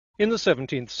In the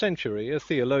 17th century, a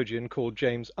theologian called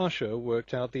James Ussher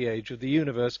worked out the age of the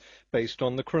universe based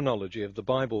on the chronology of the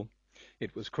Bible.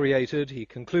 It was created, he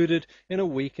concluded, in a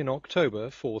week in October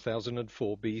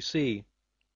 4004 BC.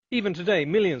 Even today,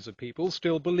 millions of people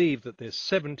still believe that this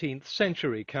 17th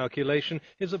century calculation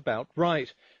is about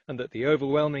right, and that the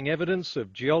overwhelming evidence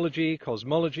of geology,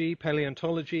 cosmology,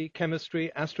 paleontology,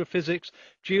 chemistry, astrophysics,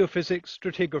 geophysics,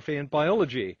 stratigraphy and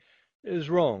biology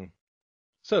is wrong.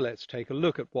 So let's take a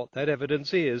look at what that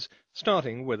evidence is,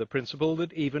 starting with a principle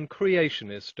that even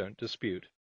creationists don't dispute.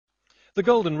 The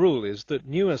golden rule is that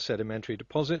newer sedimentary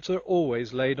deposits are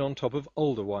always laid on top of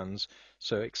older ones,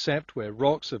 so except where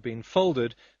rocks have been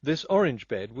folded, this orange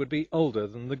bed would be older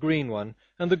than the green one,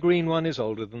 and the green one is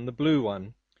older than the blue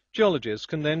one. Geologists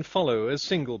can then follow a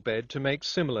single bed to make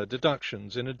similar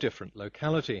deductions in a different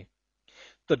locality.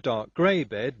 The dark grey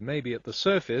bed may be at the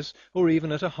surface or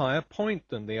even at a higher point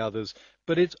than the others,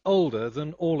 but it's older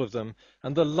than all of them,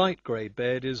 and the light grey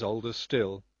bed is older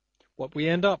still. What we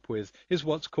end up with is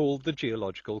what's called the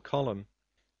geological column.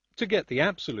 To get the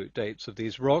absolute dates of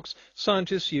these rocks,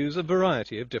 scientists use a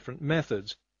variety of different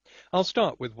methods. I'll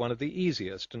start with one of the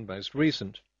easiest and most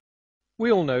recent.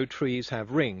 We all know trees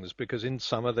have rings because in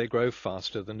summer they grow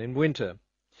faster than in winter.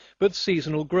 But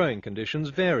seasonal growing conditions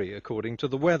vary according to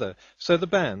the weather, so the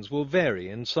bands will vary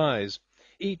in size.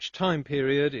 Each time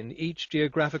period in each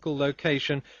geographical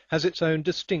location has its own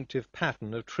distinctive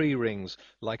pattern of tree rings,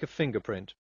 like a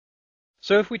fingerprint.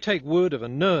 So if we take wood of a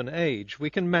known age, we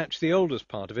can match the oldest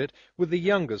part of it with the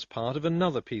youngest part of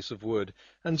another piece of wood,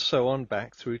 and so on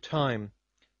back through time.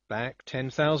 Back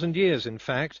 10,000 years, in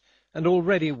fact, and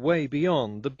already way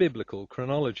beyond the biblical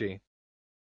chronology.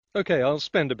 Okay, I'll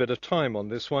spend a bit of time on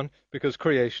this one, because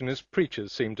creationist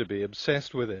preachers seem to be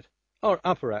obsessed with it. Our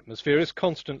upper atmosphere is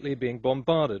constantly being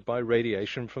bombarded by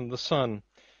radiation from the sun.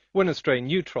 When a stray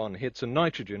neutron hits a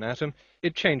nitrogen atom,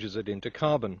 it changes it into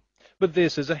carbon. But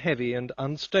this is a heavy and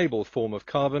unstable form of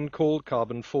carbon called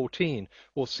carbon-14,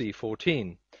 or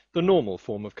C14. The normal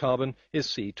form of carbon is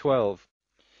C12.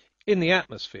 In the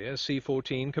atmosphere,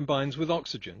 C14 combines with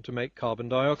oxygen to make carbon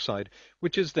dioxide,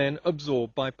 which is then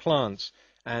absorbed by plants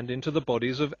and into the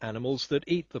bodies of animals that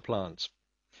eat the plants.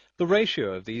 The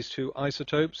ratio of these two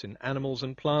isotopes in animals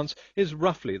and plants is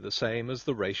roughly the same as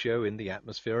the ratio in the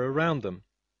atmosphere around them.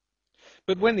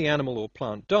 But when the animal or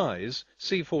plant dies,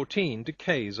 C14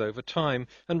 decays over time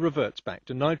and reverts back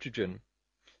to nitrogen.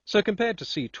 So compared to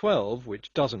C12,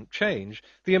 which doesn't change,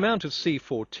 the amount of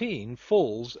C14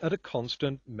 falls at a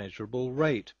constant measurable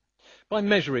rate. By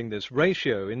measuring this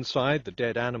ratio inside the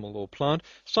dead animal or plant,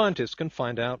 scientists can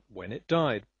find out when it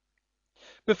died.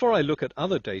 Before I look at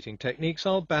other dating techniques,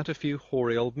 I'll bat a few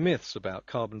hoary old myths about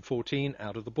carbon-14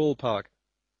 out of the ballpark.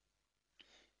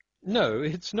 No,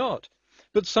 it's not.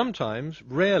 But sometimes,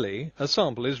 rarely, a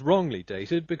sample is wrongly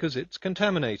dated because it's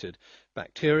contaminated.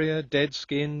 Bacteria, dead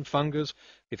skin, fungus.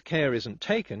 If care isn't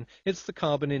taken, it's the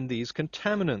carbon in these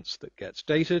contaminants that gets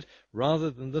dated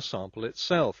rather than the sample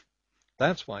itself.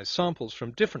 That's why samples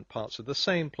from different parts of the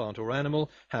same plant or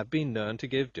animal have been known to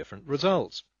give different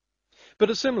results. But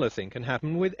a similar thing can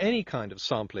happen with any kind of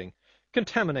sampling.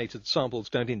 Contaminated samples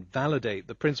don't invalidate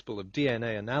the principle of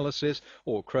DNA analysis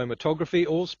or chromatography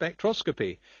or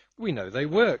spectroscopy. We know they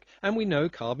work, and we know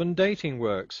carbon dating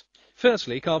works.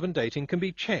 Firstly, carbon dating can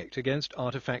be checked against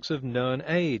artifacts of known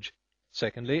age.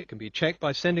 Secondly, it can be checked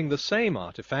by sending the same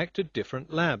artifact to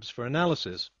different labs for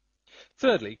analysis.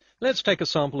 Thirdly, let's take a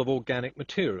sample of organic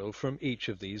material from each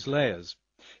of these layers.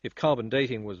 If carbon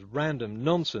dating was random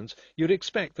nonsense, you'd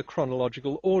expect the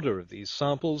chronological order of these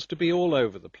samples to be all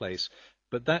over the place,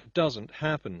 but that doesn't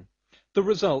happen. The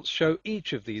results show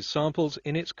each of these samples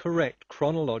in its correct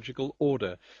chronological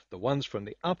order. The ones from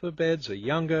the upper beds are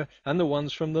younger, and the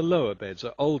ones from the lower beds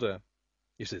are older.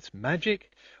 Is this magic,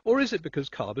 or is it because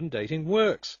carbon dating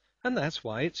works, and that's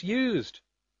why it's used?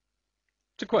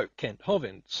 To quote Kent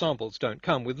Hovind, samples don't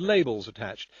come with labels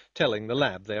attached telling the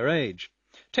lab their age.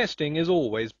 Testing is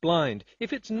always blind.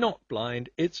 If it's not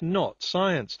blind, it's not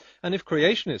science. And if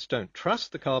creationists don't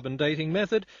trust the carbon dating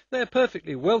method, they're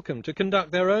perfectly welcome to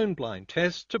conduct their own blind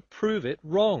tests to prove it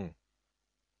wrong.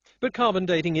 But carbon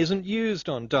dating isn't used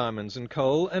on diamonds and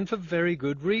coal, and for very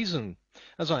good reason.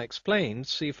 As I explained,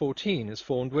 C14 is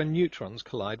formed when neutrons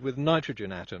collide with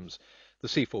nitrogen atoms. The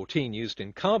C14 used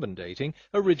in carbon dating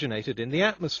originated in the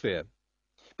atmosphere.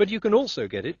 But you can also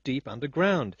get it deep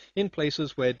underground, in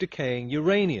places where decaying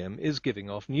uranium is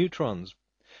giving off neutrons.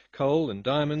 Coal and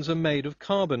diamonds are made of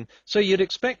carbon, so you'd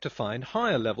expect to find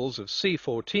higher levels of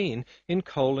C14 in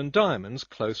coal and diamonds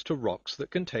close to rocks that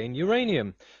contain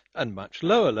uranium, and much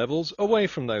lower levels away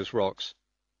from those rocks.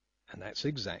 And that's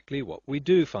exactly what we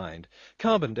do find.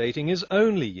 Carbon dating is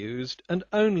only used and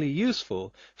only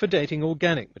useful for dating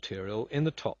organic material in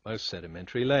the topmost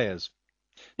sedimentary layers.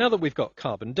 Now that we've got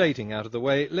carbon dating out of the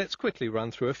way, let's quickly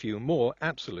run through a few more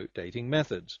absolute dating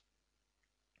methods.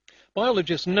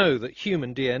 Biologists know that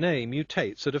human DNA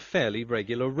mutates at a fairly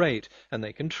regular rate, and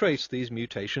they can trace these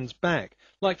mutations back,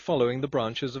 like following the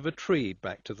branches of a tree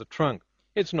back to the trunk.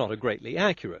 It's not a greatly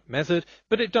accurate method,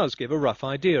 but it does give a rough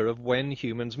idea of when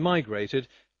humans migrated,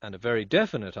 and a very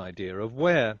definite idea of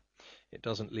where. It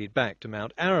doesn't lead back to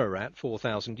Mount Ararat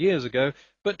 4,000 years ago,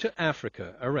 but to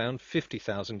Africa around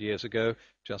 50,000 years ago,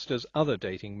 just as other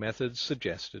dating methods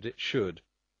suggested it should.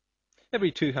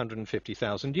 Every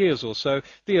 250,000 years or so,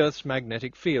 the Earth's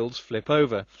magnetic fields flip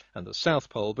over, and the South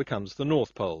Pole becomes the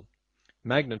North Pole.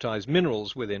 Magnetized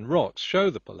minerals within rocks show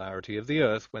the polarity of the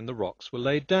Earth when the rocks were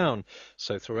laid down,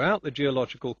 so throughout the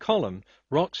geological column,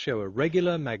 rocks show a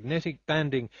regular magnetic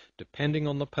banding depending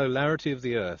on the polarity of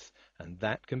the Earth, and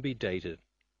that can be dated.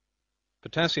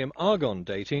 Potassium-argon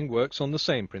dating works on the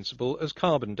same principle as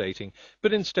carbon dating,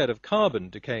 but instead of carbon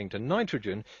decaying to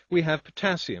nitrogen, we have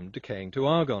potassium decaying to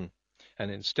argon.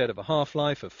 And instead of a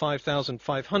half-life of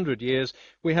 5,500 years,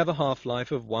 we have a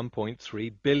half-life of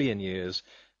 1.3 billion years.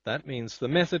 That means the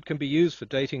method can be used for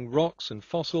dating rocks and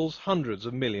fossils hundreds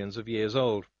of millions of years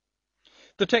old.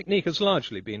 The technique has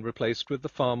largely been replaced with the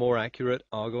far more accurate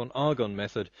argon-argon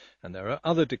method, and there are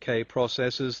other decay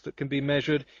processes that can be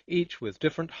measured, each with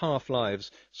different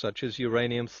half-lives, such as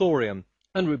uranium-thorium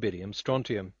and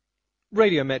rubidium-strontium.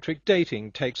 Radiometric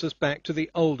dating takes us back to the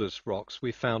oldest rocks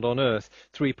we found on Earth,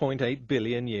 3.8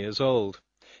 billion years old.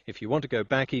 If you want to go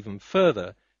back even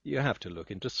further, you have to look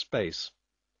into space.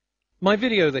 My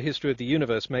video, The History of the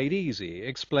Universe Made Easy,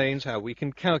 explains how we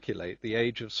can calculate the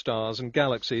age of stars and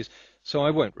galaxies, so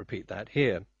I won't repeat that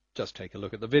here. Just take a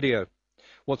look at the video.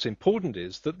 What's important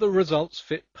is that the results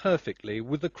fit perfectly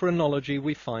with the chronology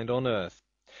we find on Earth.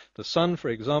 The Sun, for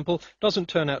example, doesn't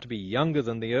turn out to be younger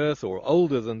than the Earth or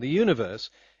older than the universe.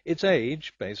 Its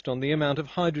age, based on the amount of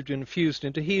hydrogen fused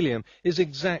into helium, is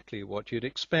exactly what you'd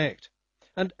expect.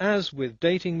 And as with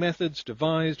dating methods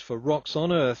devised for rocks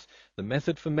on Earth, the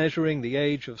method for measuring the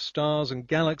age of stars and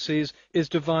galaxies is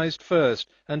devised first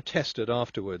and tested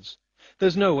afterwards.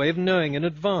 There's no way of knowing in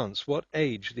advance what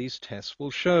age these tests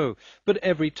will show, but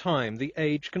every time the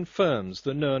age confirms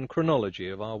the known chronology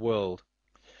of our world.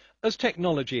 As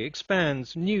technology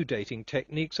expands, new dating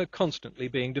techniques are constantly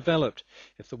being developed.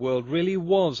 If the world really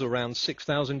was around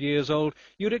 6,000 years old,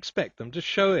 you'd expect them to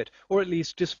show it, or at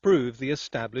least disprove the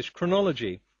established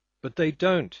chronology. But they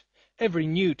don't. Every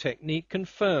new technique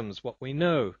confirms what we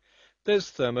know.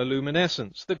 There's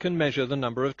thermoluminescence that can measure the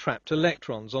number of trapped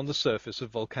electrons on the surface of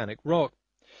volcanic rock.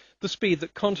 The speed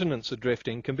that continents are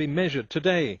drifting can be measured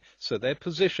today, so their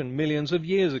position millions of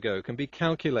years ago can be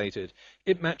calculated.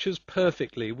 It matches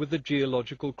perfectly with the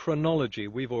geological chronology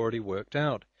we've already worked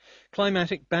out.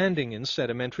 Climatic banding in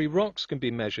sedimentary rocks can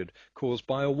be measured, caused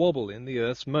by a wobble in the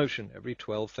Earth's motion every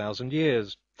 12,000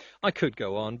 years. I could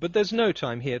go on, but there's no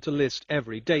time here to list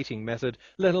every dating method,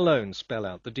 let alone spell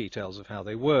out the details of how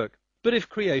they work. But if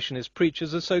creationist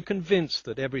preachers are so convinced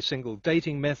that every single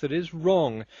dating method is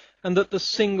wrong, and that the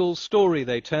single story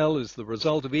they tell is the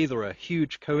result of either a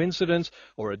huge coincidence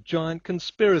or a giant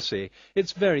conspiracy,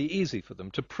 it's very easy for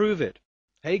them to prove it.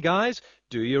 Hey guys,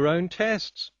 do your own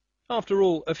tests. After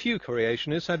all, a few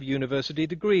creationists have university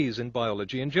degrees in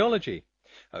biology and geology.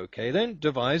 Okay then,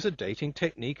 devise a dating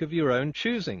technique of your own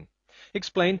choosing.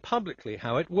 Explain publicly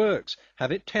how it works.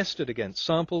 Have it tested against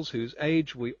samples whose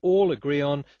age we all agree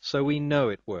on so we know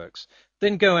it works.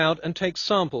 Then go out and take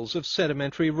samples of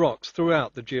sedimentary rocks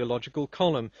throughout the geological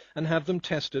column and have them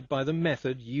tested by the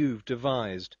method you've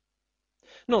devised.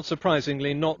 Not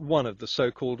surprisingly, not one of the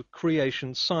so-called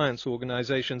creation science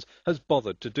organizations has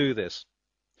bothered to do this.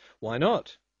 Why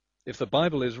not? If the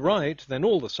Bible is right, then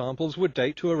all the samples would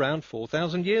date to around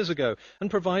 4,000 years ago and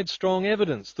provide strong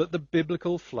evidence that the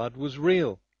biblical flood was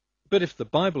real. But if the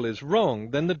Bible is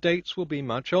wrong, then the dates will be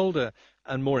much older,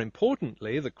 and more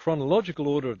importantly, the chronological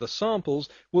order of the samples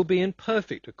will be in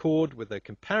perfect accord with their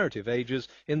comparative ages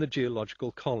in the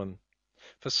geological column.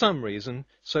 For some reason,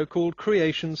 so-called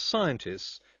creation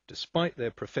scientists, despite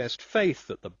their professed faith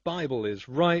that the Bible is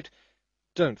right,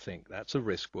 don't think that's a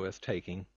risk worth taking.